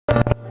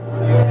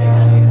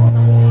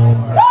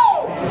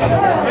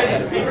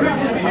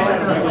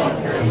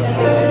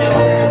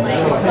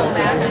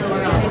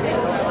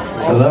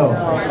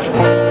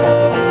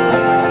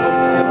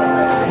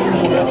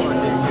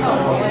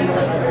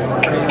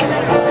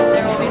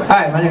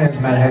Hi, my name is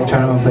Matt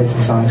Hectorne. I'm going to play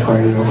some songs for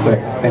you real quick.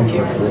 Thank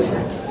you for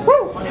listening.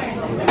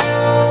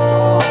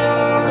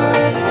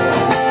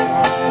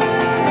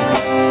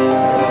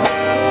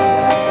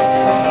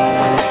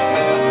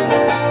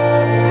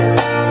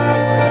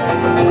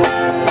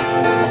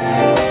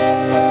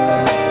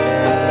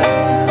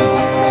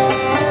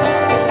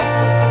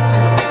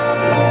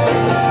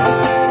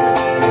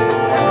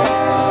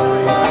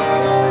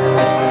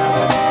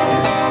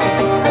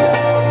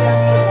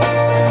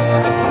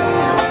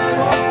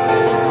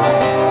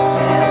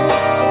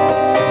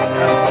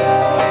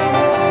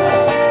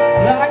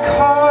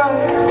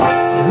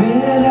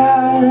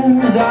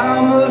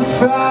 I'm a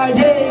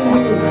Friday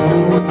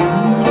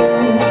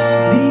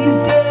these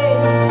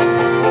days.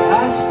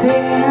 I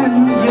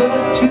stand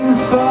just to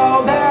fall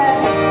back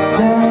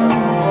down.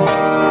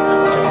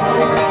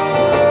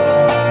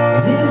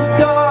 This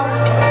dark,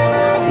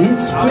 it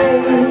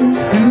spreads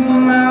through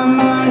my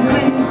mind.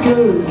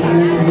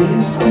 Clean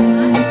whiskey.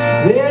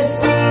 There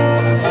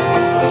seems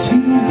to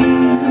be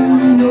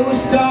no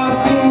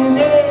stopping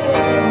it.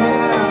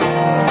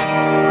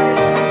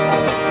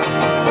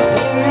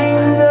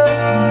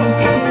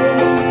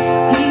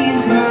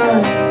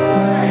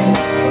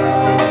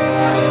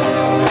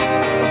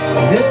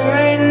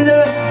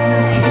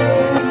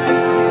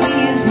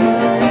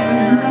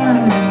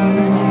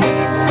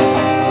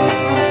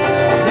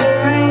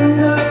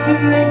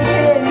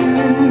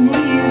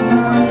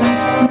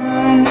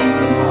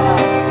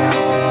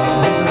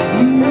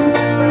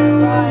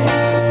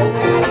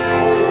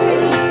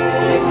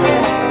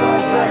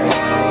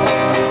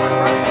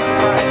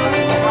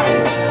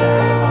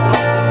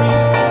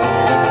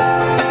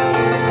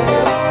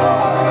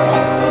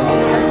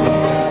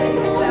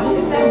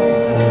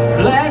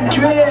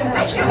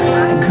 Dress,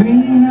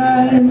 green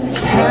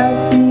eyes,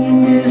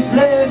 happiness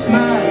left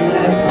my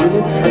life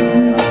with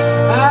you.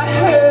 I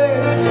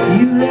heard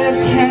you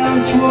left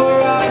town,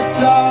 swore I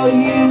saw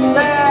you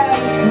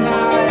last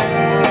night.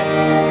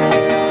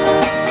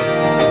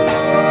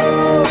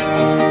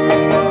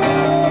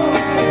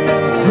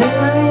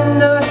 There ain't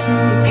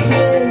nothing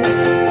can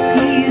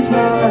ease my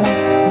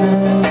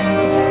mind.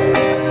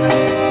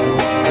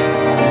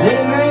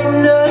 There ain't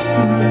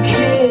nothing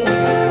can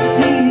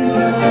ease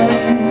my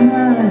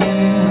mind.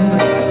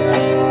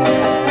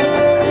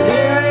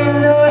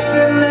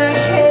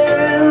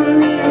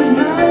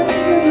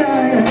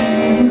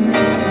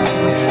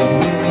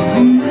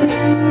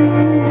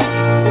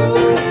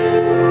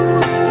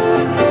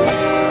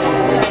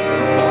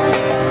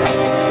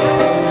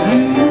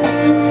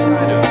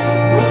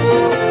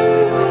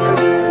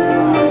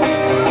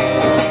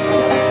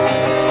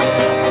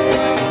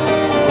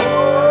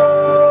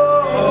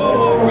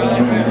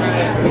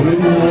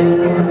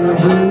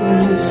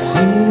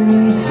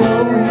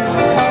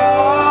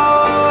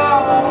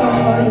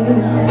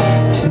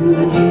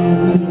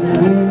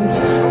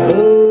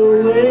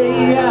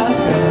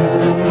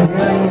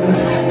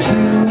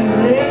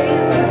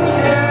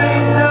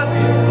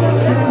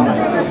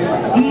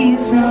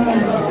 Ease my